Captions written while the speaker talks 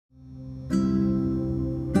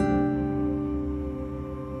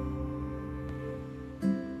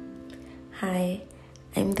Hi,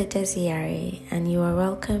 I'm the Desiare, and you are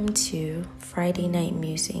welcome to Friday Night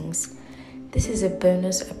Musings. This is a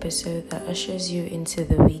bonus episode that ushers you into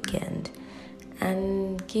the weekend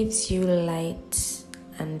and gives you light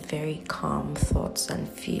and very calm thoughts and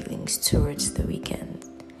feelings towards the weekend.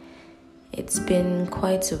 It's been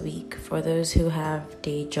quite a week for those who have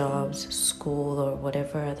day jobs, school, or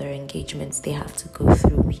whatever other engagements they have to go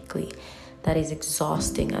through weekly. That is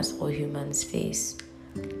exhausting as all humans face.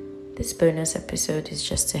 This bonus episode is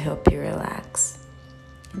just to help you relax.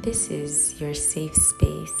 This is your safe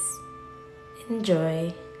space.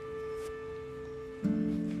 Enjoy.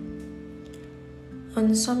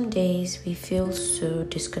 On some days, we feel so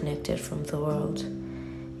disconnected from the world.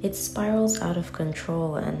 It spirals out of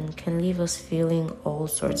control and can leave us feeling all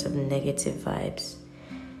sorts of negative vibes.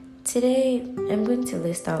 Today, I'm going to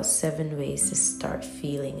list out 7 ways to start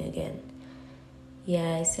feeling again.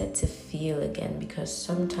 Yeah, I said to feel again because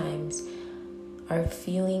sometimes our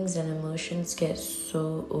feelings and emotions get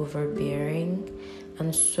so overbearing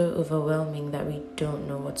and so overwhelming that we don't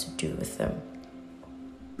know what to do with them.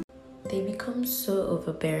 They become so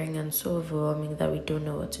overbearing and so overwhelming that we don't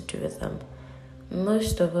know what to do with them.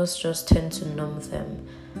 Most of us just tend to numb them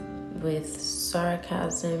with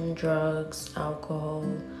sarcasm, drugs, alcohol,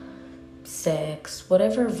 sex,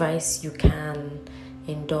 whatever vice you can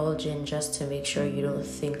indulge in just to make sure you don't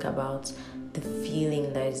think about the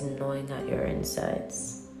feeling that is gnawing at your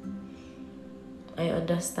insides. I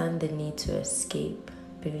understand the need to escape.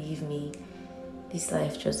 Believe me, this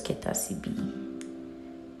life just get as it be.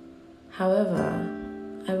 However,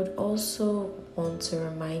 I would also want to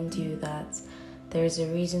remind you that there is a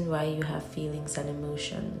reason why you have feelings and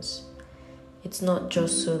emotions. It's not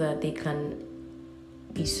just so that they can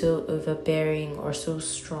be so overbearing or so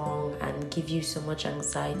strong and give you so much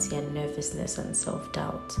anxiety and nervousness and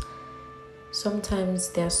self-doubt. Sometimes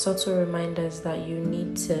there are subtle reminders that you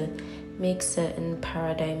need to make certain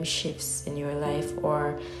paradigm shifts in your life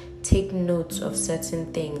or take note of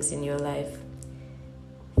certain things in your life.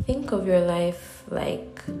 Think of your life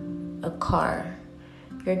like a car.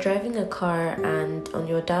 You're driving a car and on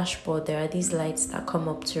your dashboard there are these lights that come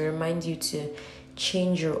up to remind you to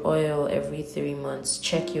change your oil every 3 months,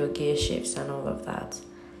 check your gear shifts and all of that.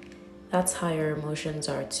 That's how your emotions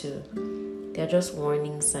are too. They're just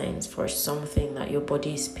warning signs for something that your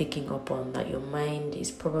body is picking up on that your mind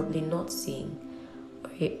is probably not seeing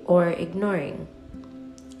or ignoring.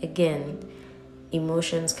 Again,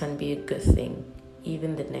 emotions can be a good thing,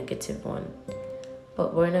 even the negative one.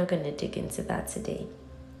 But we're not going to dig into that today.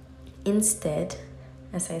 Instead,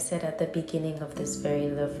 as I said at the beginning of this very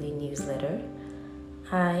lovely newsletter,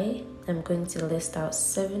 I am going to list out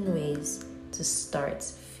 7 ways to start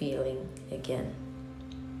feeling again.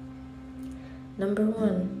 Number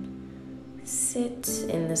 1, sit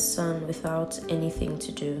in the sun without anything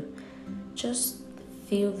to do. Just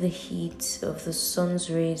feel the heat of the sun's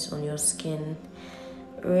rays on your skin.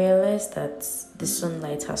 Realize that the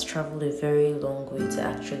sunlight has traveled a very long way to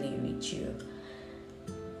actually reach you.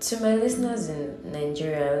 To my listeners in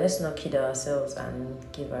Nigeria, let's not kid ourselves and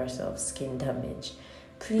give ourselves skin damage.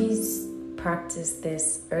 Please practice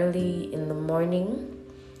this early in the morning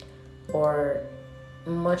or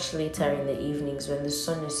much later in the evenings when the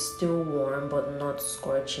sun is still warm but not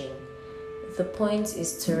scorching. The point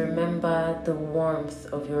is to remember the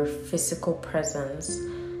warmth of your physical presence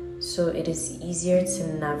so it is easier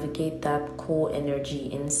to navigate that cool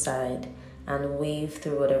energy inside and wave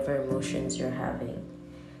through whatever emotions you're having.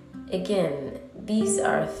 Again, these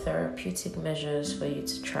are therapeutic measures for you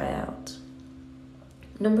to try out.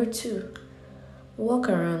 Number 2, walk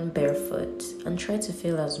around barefoot and try to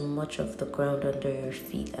feel as much of the ground under your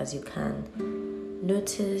feet as you can.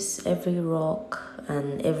 Notice every rock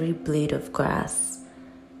and every blade of grass.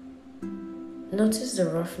 Notice the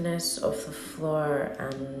roughness of the floor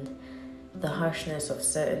and the harshness of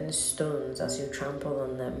certain stones as you trample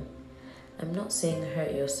on them. I'm not saying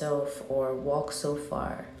hurt yourself or walk so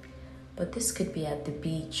far, but this could be at the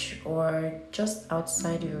beach or just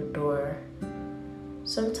outside your door.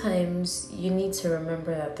 Sometimes you need to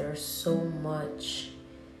remember that there's so much.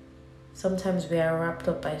 Sometimes we are wrapped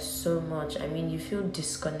up by so much. You feel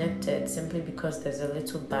disconnected simply because there's a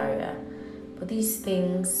little barrier. But these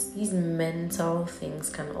things, these mental things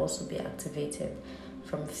can also be activated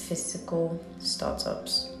from physical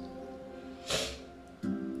startups.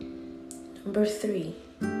 Number 3,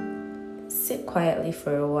 sit quietly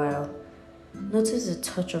for a while. Notice the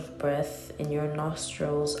touch of breath in your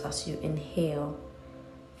nostrils as you inhale.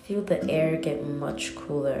 Feel the air get much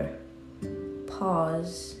cooler.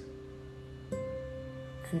 Pause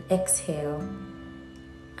and exhale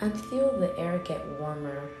and feel the air get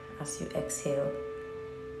warmer as you exhale.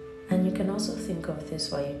 And you can also think of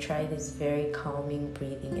this while you try this very calming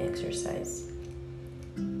breathing exercise.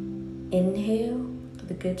 Inhale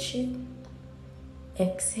the good shit,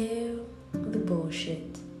 exhale the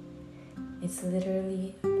bullshit. It's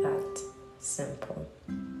literally that simple.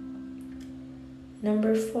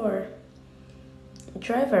 Number 4,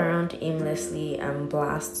 drive around aimlessly and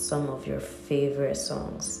blast some of your favorite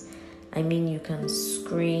songs. I mean, you can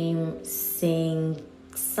scream, sing,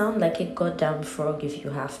 sound like a goddamn frog if you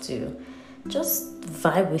have to. Just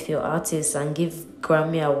vibe with your artists and give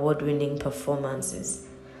Grammy award-winning performances.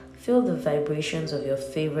 Feel the vibrations of your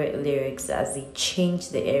favorite lyrics as they change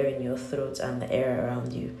the air in your throat and the air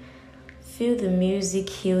around you. Feel the music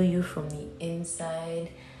heal you from the inside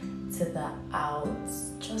to the out.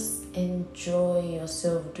 Just enjoy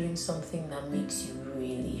yourself doing something that makes you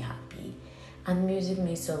really happy. And music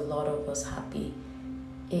makes a lot of us happy.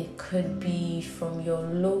 It could be from your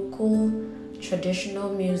local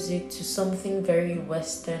traditional music to something very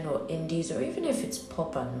Western or indies, or even if it's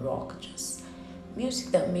pop and rock, just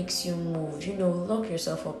music that makes you move. Lock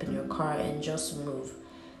yourself up in your car and just move.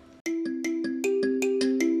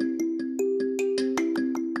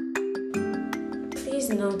 Please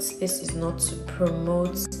note, this is not to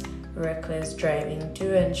promote reckless driving.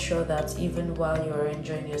 Do ensure that even while you are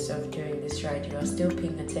enjoying yourself during this ride, you are still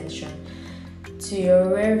paying attention to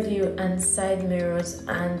your rear view and side mirrors,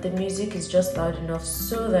 and the music is just loud enough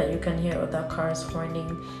so that you can hear other cars horning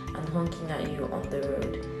and honking at you on the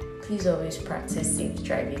road. Please always practice safe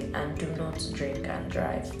driving and do not drink and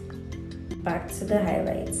drive. Back to the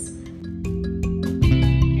highlights.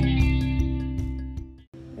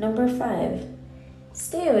 Number 5,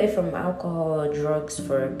 stay away from alcohol or drugs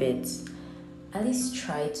for a bit. At least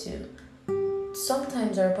try to.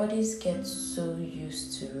 Sometimes our bodies get so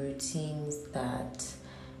used to routines that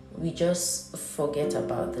we just forget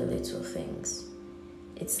about the little things.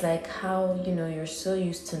 It's like how, you're so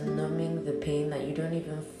used to numbing the pain that you don't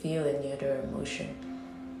even feel any other emotion.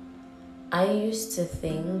 I used to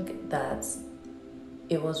think that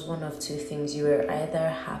it was one of two things. You were either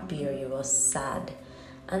happy or you were sad.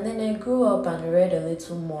 And then I grew up and read a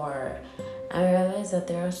little more. I realized that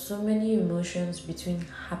there are so many emotions between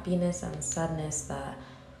happiness and sadness that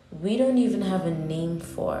we don't even have a name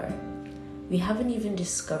for. We haven't even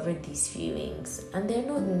discovered these feelings, and they're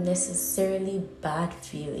not necessarily bad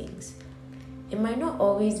feelings. It might not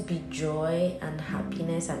always be joy and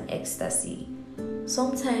happiness and ecstasy.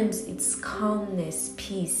 Sometimes it's calmness,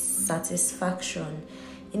 peace, satisfaction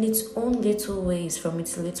in its own little ways from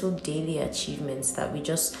its little daily achievements that we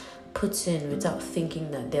just put in without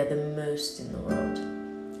thinking that they're the most in the world.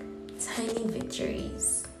 Tiny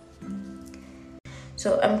victories.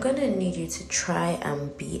 So I'm gonna need you to try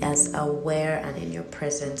and be as aware and in your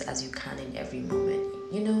presence as you can in every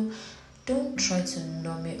moment. Don't try to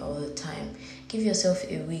numb it all the time. Give yourself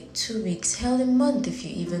a week, 2 weeks, hell, a month if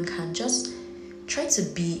you even can. Just try to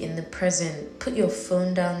be in the present. Put your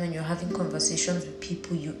phone down when you're having conversations with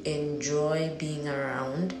people you enjoy being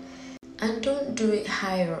around. And don't do it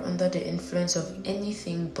high or under the influence of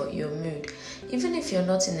anything but your mood. Even if you're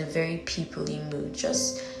not in a very people-y mood,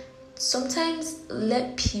 just sometimes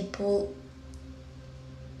let people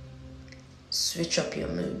switch up your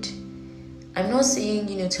mood. I'm not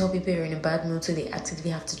saying, tell people you're in a bad mood so they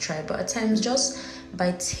actively have to try, but at times just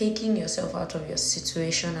by taking yourself out of your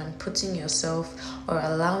situation and putting yourself or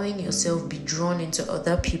allowing yourself be drawn into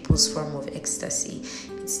other people's form of ecstasy,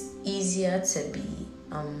 it's easier to be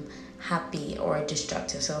happy or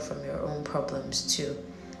distract yourself from your own problems too.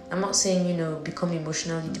 I'm not saying, become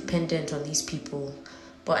emotionally dependent on these people,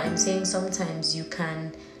 but I'm saying sometimes you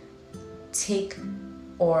can take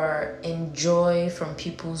or enjoy from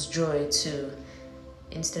people's joy too,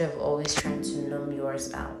 instead of always trying to numb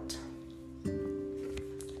yours out.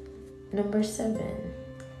 Number 7,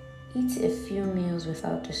 eat a few meals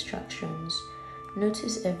without distractions.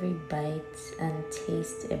 Notice every bite and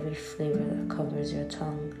taste every flavor that covers your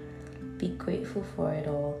tongue. Be grateful for it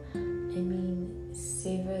all.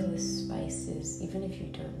 Savor the spices, even if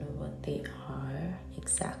you don't know what they are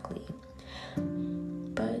exactly.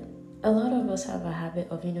 But a lot of us have a habit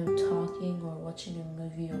of, talking or watching a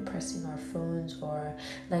movie or pressing our phones, or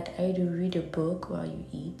like I do, read a book while you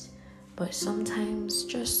eat. But sometimes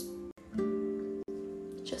just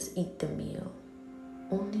eat the meal.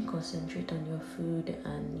 Only concentrate on your food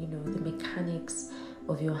and, the mechanics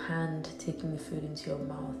of your hand taking the food into your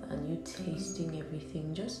mouth and you tasting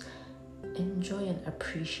everything. Just enjoy and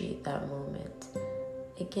appreciate that moment.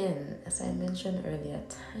 Again, as I mentioned earlier,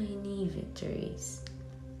 tiny victories.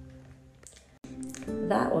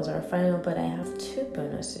 That was our final, but I have 2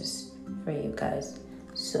 bonuses for you guys.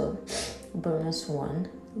 So, bonus one,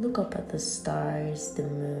 look up at the stars, the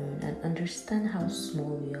moon, and understand how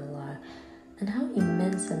small we all are and how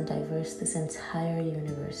immense and diverse this entire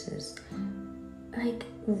universe is. Like,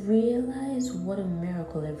 realize what a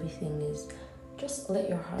miracle everything is. Just let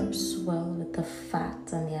your heart swell with the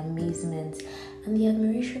fact and the amazement and the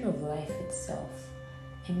admiration of life itself.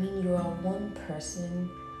 I mean, you are one person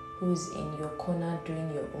who's in your corner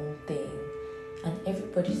doing your own thing, and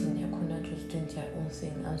everybody's in their corner just doing their own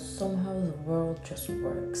thing, and somehow the world just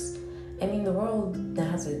works. I mean, the world that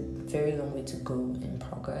has a very long way to go in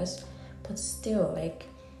progress, but still, like,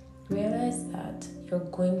 realize that you're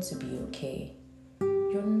going to be okay.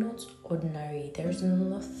 You're not ordinary. There's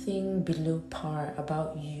nothing below par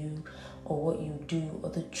about you or what you do or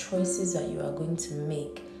the choices that you are going to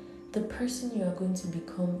make. The person you are going to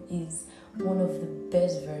become is one of the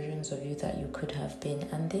best versions of you that you could have been,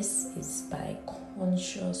 and this is by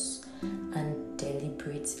conscious and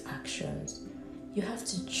deliberate actions. You have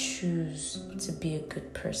to choose to be a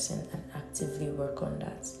good person and actively work on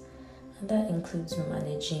that. And that includes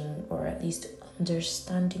managing or at least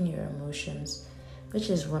understanding your emotions, which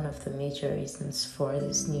is one of the major reasons for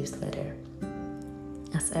this newsletter,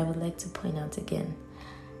 as I would like to point out again.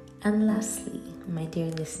 And lastly, my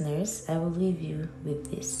dear listeners, I will leave you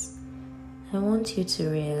with this. I want you to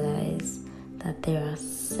realize that there are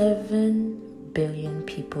 7 billion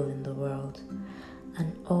people in the world,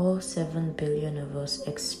 and all 7 billion of us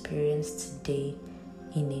experience today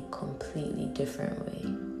in a completely different way.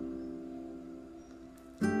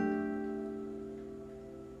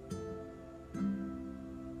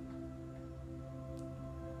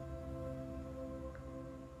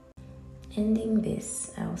 Ending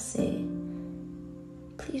this, I'll say,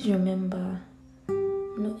 please remember,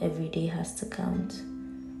 not every day has to count.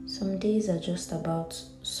 Some days are just about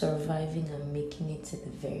surviving and making it to the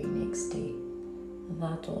very next day.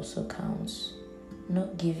 That also counts.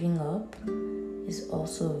 Not giving up is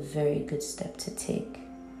also a very good step to take.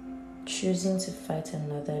 Choosing to fight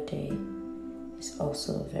another day is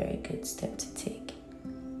also a very good step to take.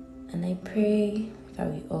 And I pray that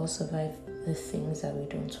we all survive the things that we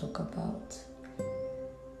don't talk about.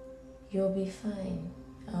 You'll be fine.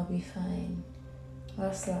 I'll be fine.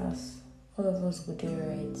 Last, all of us go there,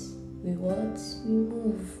 right? We what? We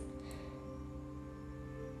move.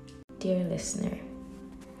 Dear listener,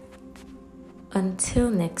 until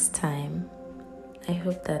next time, I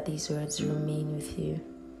hope that these words remain with you.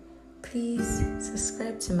 Please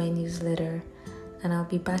subscribe to my newsletter, and I'll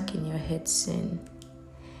be back in your head soon.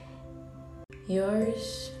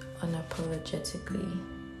 Yours unapologetically,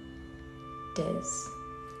 Des.